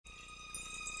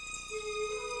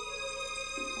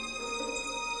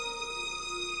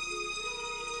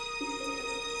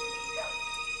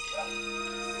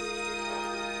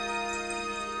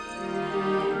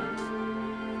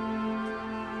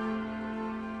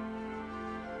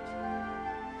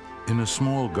In a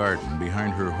small garden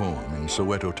behind her home in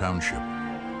Soweto Township,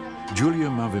 Julia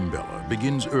Mavimbela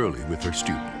begins early with her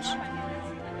students.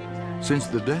 Since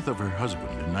the death of her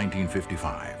husband in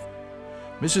 1955,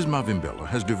 Mrs. Mavimbela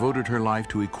has devoted her life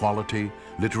to equality,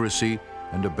 literacy,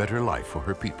 and a better life for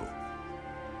her people.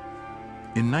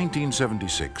 In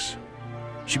 1976,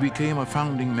 she became a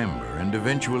founding member and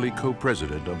eventually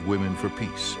co-president of Women for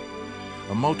Peace,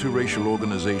 a multiracial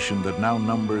organization that now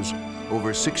numbers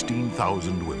over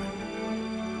 16,000 women.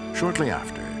 Shortly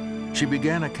after, she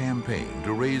began a campaign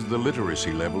to raise the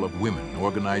literacy level of women,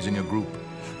 organizing a group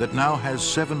that now has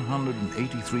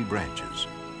 783 branches,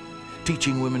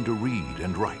 teaching women to read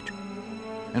and write.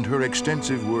 And her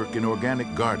extensive work in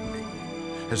organic gardening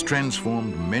has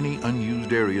transformed many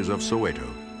unused areas of Soweto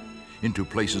into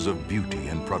places of beauty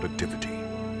and productivity.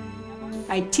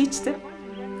 I teach them,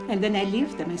 and then I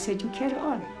leave them. I said, you carry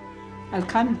on. I'll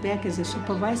come back as a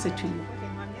supervisor to you.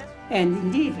 And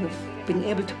indeed, we've been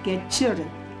able to get children.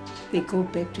 They go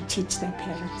back to teach their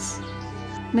parents.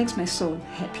 Makes my soul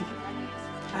happy.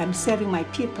 I'm serving my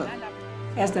people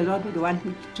as the Lord would want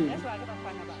me to do.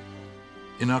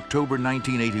 In October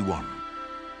 1981,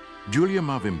 Julia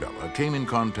Mavimbela came in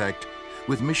contact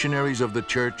with missionaries of the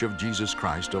Church of Jesus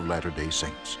Christ of Latter-day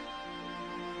Saints.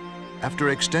 After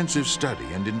extensive study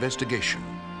and investigation,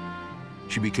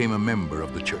 she became a member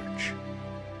of the church.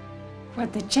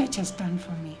 What the church has done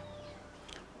for me,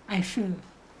 I feel,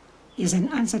 is an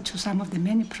answer to some of the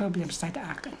many problems that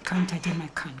are encountered in my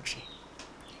country.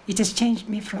 It has changed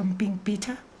me from being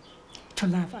bitter to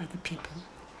love other people.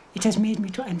 It has made me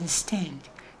to understand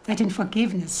that in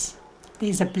forgiveness, there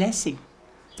is a blessing,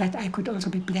 that I could also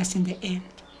be blessed in the end.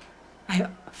 I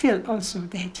feel also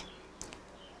that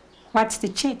what the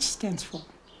church stands for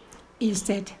is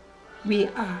that we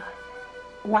are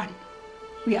one.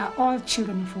 We are all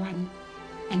children of one,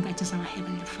 and that is our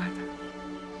Heavenly Father.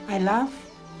 I love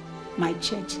my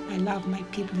church, I love my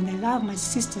people, and I love my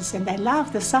sisters, and I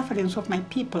love the sufferings of my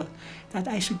people, that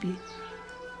I should be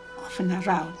often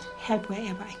around, help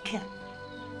wherever I can.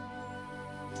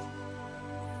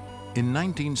 In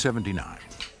 1979,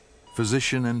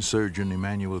 physician and surgeon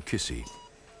Emmanuel Kissy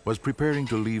was preparing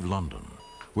to leave London,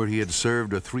 where he had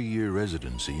served a 3-year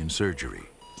residency in surgery,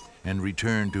 and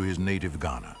returned to his native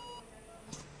Ghana.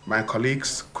 My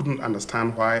colleagues couldn't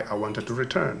understand why I wanted to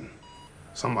return.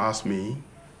 Some asked me,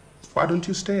 why don't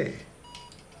you stay?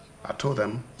 I told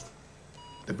them,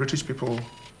 the British people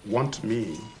want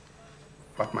me,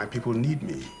 but my people need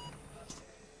me.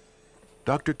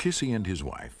 Dr. Kissy and his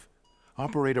wife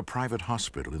operate a private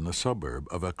hospital in the suburb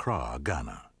of Accra,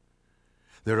 Ghana.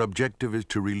 Their objective is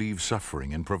to relieve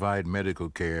suffering and provide medical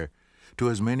care to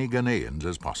as many Ghanaians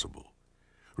as possible,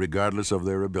 regardless of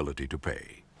their ability to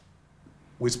pay.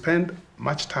 We spend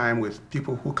much time with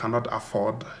people who cannot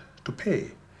afford to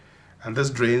pay, and this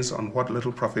drains on what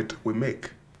little profit we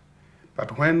make.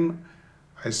 But when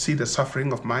I see the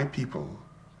suffering of my people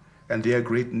and their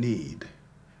great need,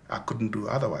 I couldn't do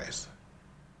otherwise.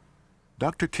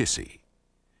 Dr. Kissy,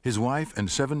 his wife and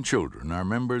 7 children are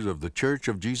members of the Church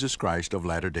of Jesus Christ of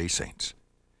Latter-day Saints.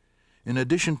 In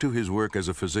addition to his work as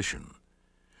a physician,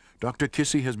 Dr.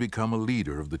 Kissy has become a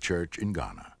leader of the church in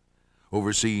Ghana,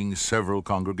 overseeing several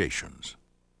congregations.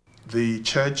 The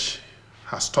church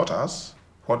has taught us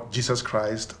what Jesus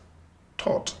Christ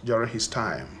taught during his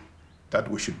time, that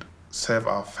we should serve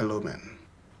our fellow men.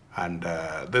 And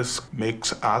this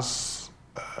makes us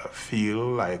feel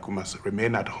like we must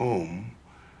remain at home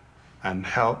and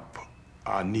help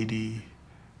our needy,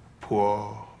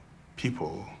 poor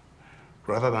people,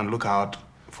 rather than look out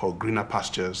for greener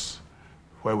pastures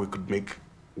where we could make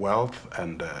wealth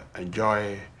and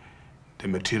enjoy the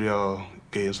material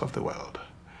gains of the world.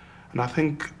 And I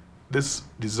think this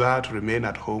desire to remain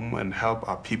at home and help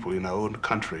our people in our own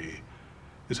country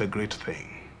is a great thing.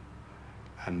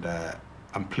 And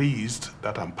I'm pleased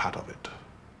that I'm part of it.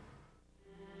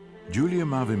 Julia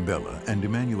Mavimbela and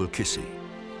Emmanuel Kissy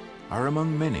are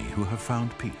among many who have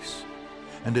found peace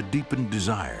and a deepened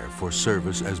desire for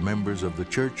service as members of the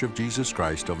Church of Jesus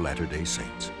Christ of Latter-day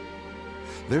Saints.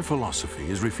 Their philosophy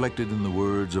is reflected in the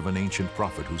words of an ancient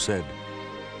prophet who said,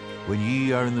 "When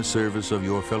ye are in the service of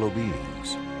your fellow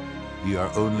beings, ye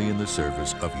are only in the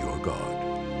service of your God."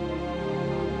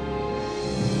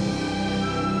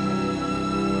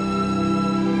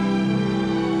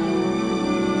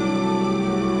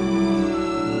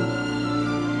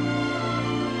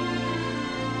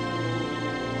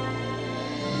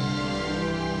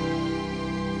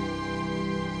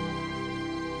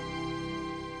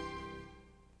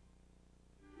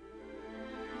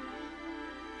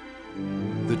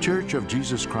 The Church of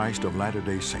Jesus Christ of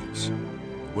Latter-day Saints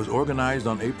was organized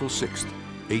on April 6,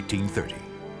 1830,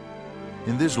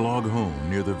 in this log home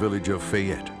near the village of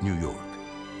Fayette, New York.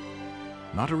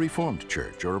 Not a Reformed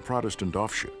church or a Protestant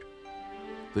offshoot.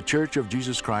 The Church of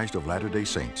Jesus Christ of Latter-day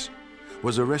Saints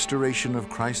was a restoration of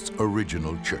Christ's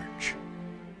original church.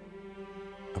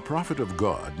 A prophet of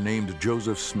God named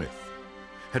Joseph Smith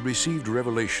had received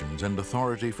revelations and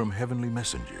authority from heavenly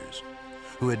messengers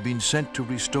who had been sent to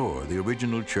restore the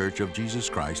original Church of Jesus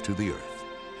Christ to the earth,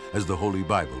 as the Holy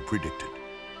Bible predicted.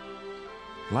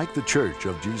 Like the Church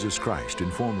of Jesus Christ in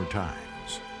former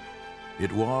times,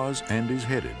 it was and is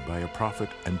headed by a prophet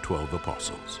and 12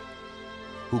 apostles,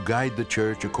 who guide the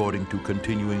church according to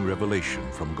continuing revelation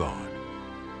from God.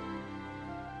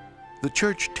 The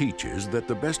church teaches that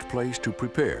the best place to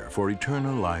prepare for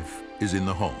eternal life is in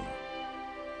the home.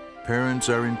 Parents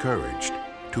are encouraged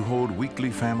to hold weekly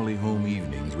family home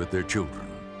evenings with their children,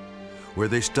 where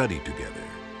they study together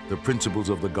the principles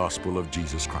of the gospel of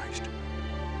Jesus Christ.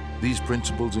 These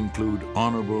principles include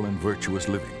honorable and virtuous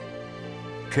living,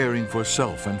 caring for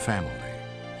self and family,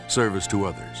 service to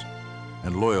others,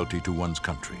 and loyalty to one's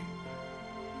country.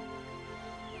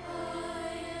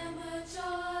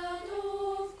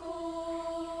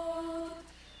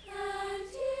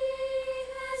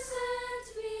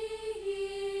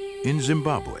 In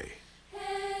Zimbabwe,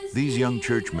 these young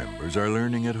church members are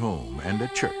learning at home and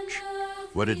at church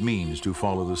what it means to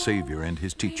follow the Savior and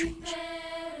his teachings.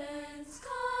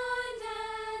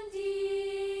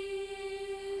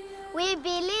 We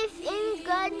believe in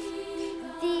God,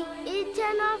 the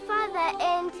eternal Father,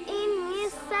 and in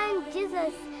his Son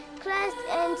Jesus Christ,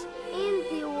 and in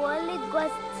the Holy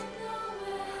Ghost.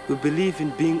 We believe in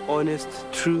being honest,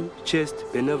 true, chaste,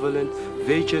 benevolent,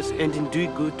 virtuous, and in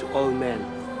doing good to all men.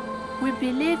 We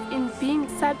believe in being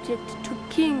subject to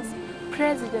kings,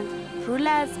 presidents,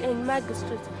 rulers, and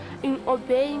magistrates, in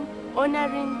obeying,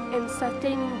 honoring, and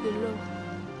sustaining the law.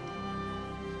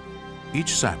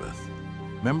 Each Sabbath,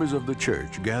 members of the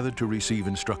church gather to receive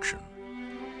instruction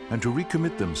and to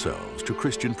recommit themselves to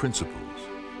Christian principles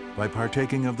by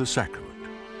partaking of the sacrament.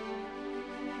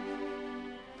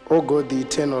 O God, the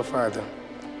eternal Father,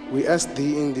 we ask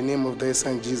thee in the name of thy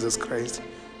Son Jesus Christ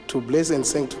to bless and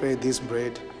sanctify this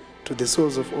bread to the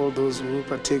souls of all those who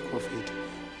partake of it,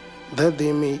 that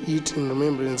they may eat in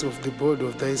remembrance of the body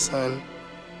of thy Son,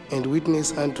 and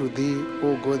witness unto thee,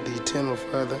 O God, the eternal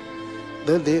Father,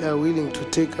 that they are willing to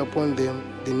take upon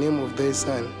them the name of thy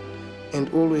Son,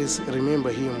 and always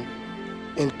remember him,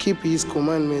 and keep his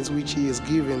commandments which he has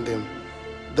given them,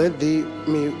 that they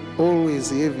may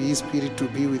always have his Spirit to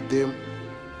be with them.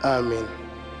 Amen.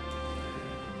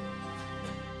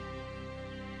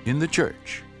 In the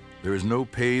church, there is no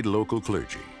paid local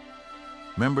clergy.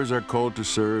 Members are called to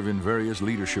serve in various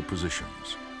leadership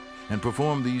positions and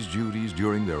perform these duties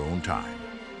during their own time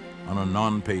on a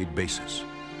non-paid basis.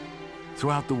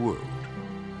 Throughout the world,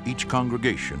 each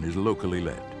congregation is locally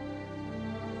led.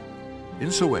 In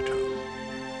Soweto,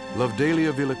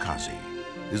 Lovedalia Vilakazi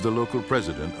is the local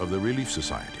president of the Relief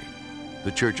Society,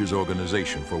 the church's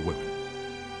organization for women.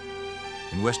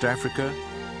 In West Africa,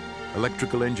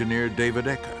 electrical engineer David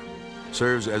Eka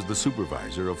serves as the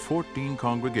supervisor of 14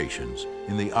 congregations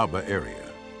in the Aba area.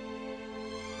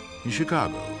 In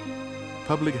Chicago,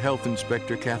 public health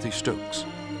inspector Kathy Stokes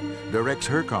directs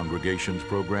her congregation's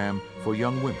program for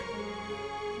young women.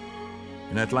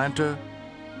 In Atlanta,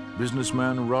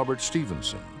 businessman Robert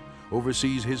Stevenson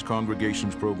oversees his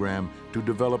congregation's program to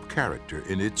develop character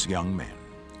in its young men.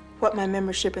 What my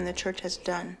membership in the church has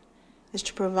done is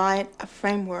to provide a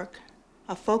framework,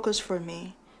 a focus for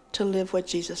me to live what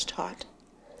Jesus taught.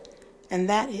 And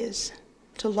that is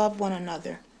to love one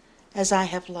another as I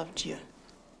have loved you.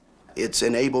 It's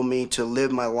enabled me to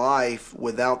live my life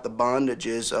without the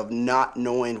bondages of not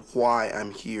knowing why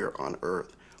I'm here on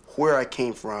earth, where I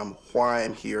came from, why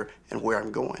I'm here, and where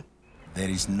I'm going. There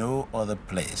is no other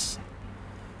place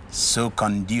so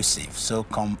conducive, so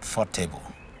comfortable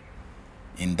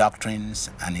in doctrines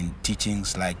and in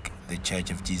teachings like the Church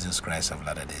of Jesus Christ of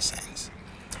Latter-day Saints.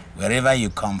 Wherever you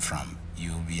come from,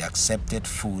 you will be accepted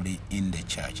fully in the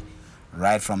church,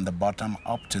 right from the bottom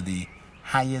up to the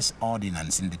highest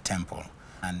ordinance in the temple.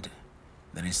 And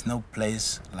there is no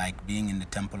place like being in the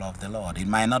temple of the Lord. It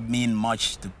might not mean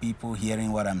much to people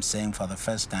hearing what I'm saying for the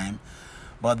first time,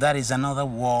 but that is another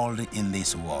world in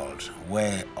this world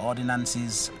where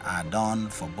ordinances are done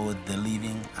for both the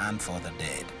living and for the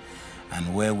dead,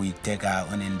 and where we take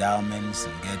our own endowments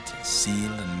and get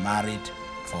sealed and married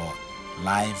for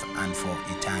life and for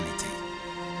eternity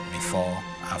before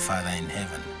our Father in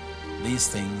heaven. These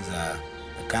things are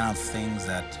the kind of things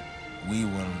that we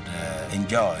will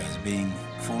enjoy as being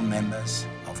full members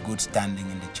of good standing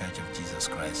in the Church of Jesus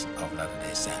Christ of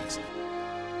Latter-day Saints.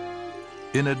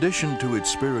 In addition to its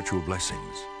spiritual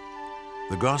blessings,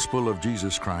 the gospel of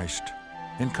Jesus Christ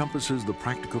encompasses the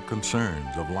practical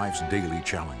concerns of life's daily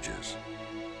challenges.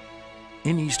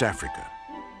 In East Africa,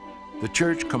 the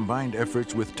church combined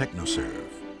efforts with TechnoServe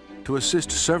to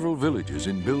assist several villages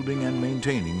in building and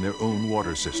maintaining their own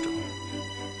water system,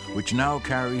 which now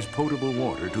carries potable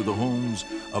water to the homes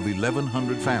of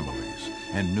 1,100 families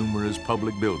and numerous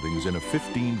public buildings in a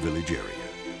 15-village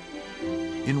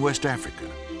area. In West Africa,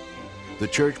 the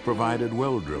church provided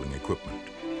well drilling equipment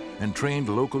and trained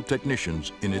local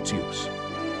technicians in its use.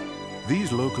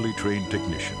 These locally trained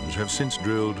technicians have since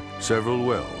drilled several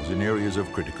wells in areas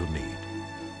of critical need.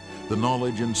 The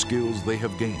knowledge and skills they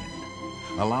have gained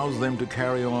allows them to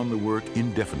carry on the work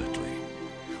indefinitely,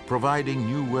 providing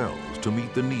new wells to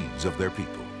meet the needs of their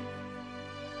people.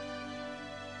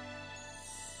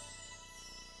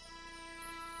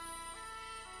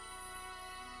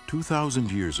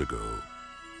 "2,000 years ago,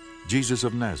 Jesus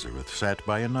of Nazareth sat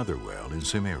by another well in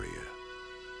Samaria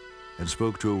and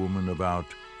spoke to a woman about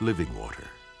living water.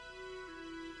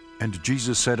 And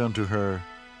Jesus said unto her,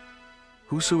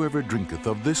 Whosoever drinketh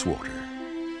of this water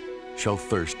shall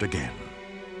thirst again.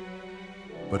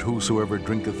 But whosoever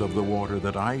drinketh of the water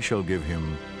that I shall give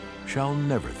him shall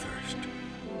never thirst.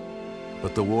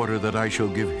 But the water that I shall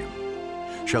give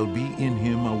him shall be in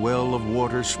him a well of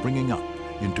water springing up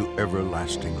into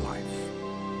everlasting life."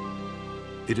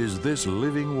 It is this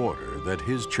living water that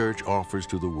his church offers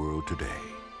to the world today.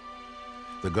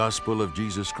 The gospel of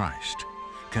Jesus Christ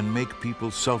can make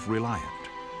people self-reliant,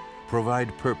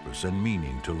 provide purpose and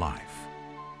meaning to life,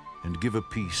 and give a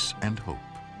peace and hope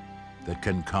that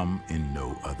can come in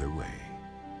no other way.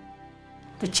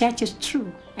 The church is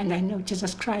true, and I know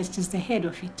Jesus Christ is the head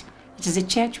of it. It is a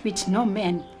church which no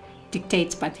man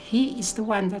dictates, but he is the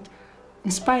one that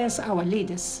inspires our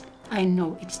leaders. I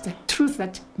know it's the truth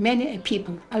that many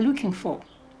people are looking for,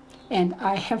 and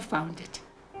I have found it.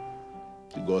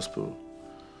 The gospel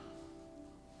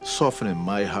softened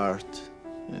my heart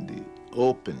and it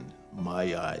opened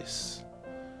my eyes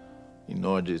in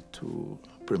order to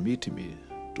permit me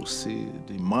to see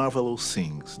the marvelous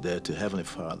things that the Heavenly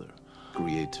Father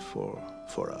created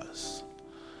for us.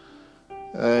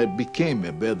 I became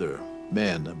a better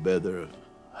man, a better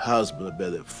husband, a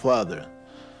better father,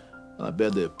 a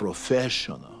better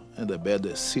professional, and a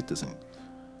better citizen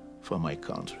for my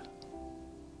country.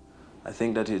 I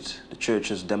think that the church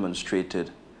has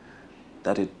demonstrated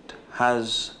that it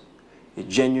has a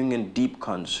genuine and deep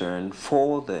concern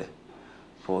for the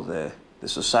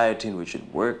society in which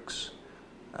it works,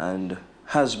 and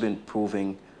has been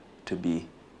proving to be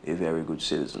a very good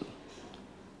citizen.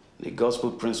 The gospel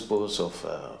principles of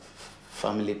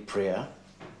family prayer,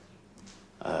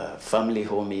 family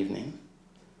home evening,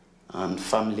 and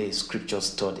family scripture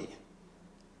study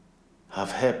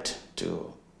have helped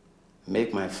to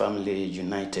make my family a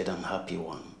united and happy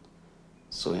one.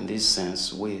 So in this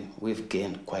sense, we've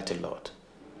gained quite a lot.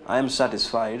 I am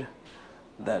satisfied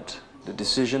that the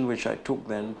decision which I took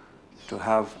then to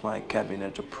have my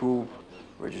cabinet approve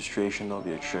registration of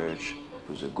your church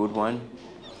was a good one,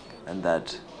 and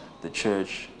that the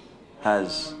church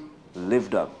has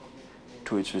lived up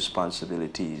to its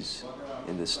responsibilities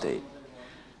in the state.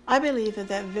 I believe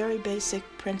that very basic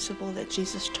principle that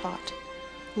Jesus taught,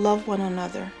 love one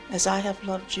another as I have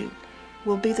loved you,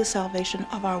 will be the salvation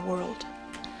of our world.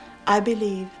 I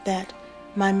believe that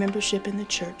my membership in the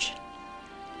church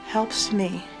helps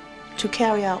me to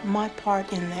carry out my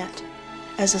part in that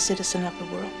as a citizen of the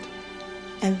world.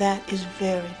 And that is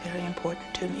very, very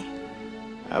important to me.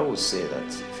 I would say that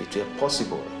if it were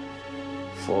possible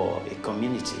for a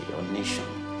community or nation,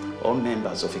 or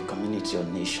members of a community or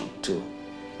nation to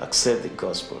accept the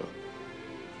gospel,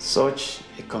 such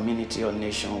a community or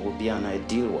nation would be an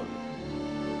ideal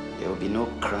one. There will be no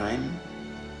crime,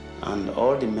 and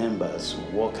all the members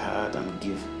will work hard and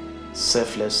give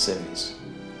selfless service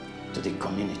to the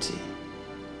community.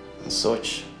 And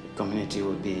such a community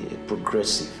will be a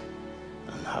progressive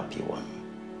and happy one.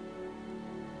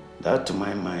 That, to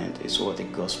my mind, is what the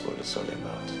gospel is all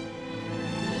about.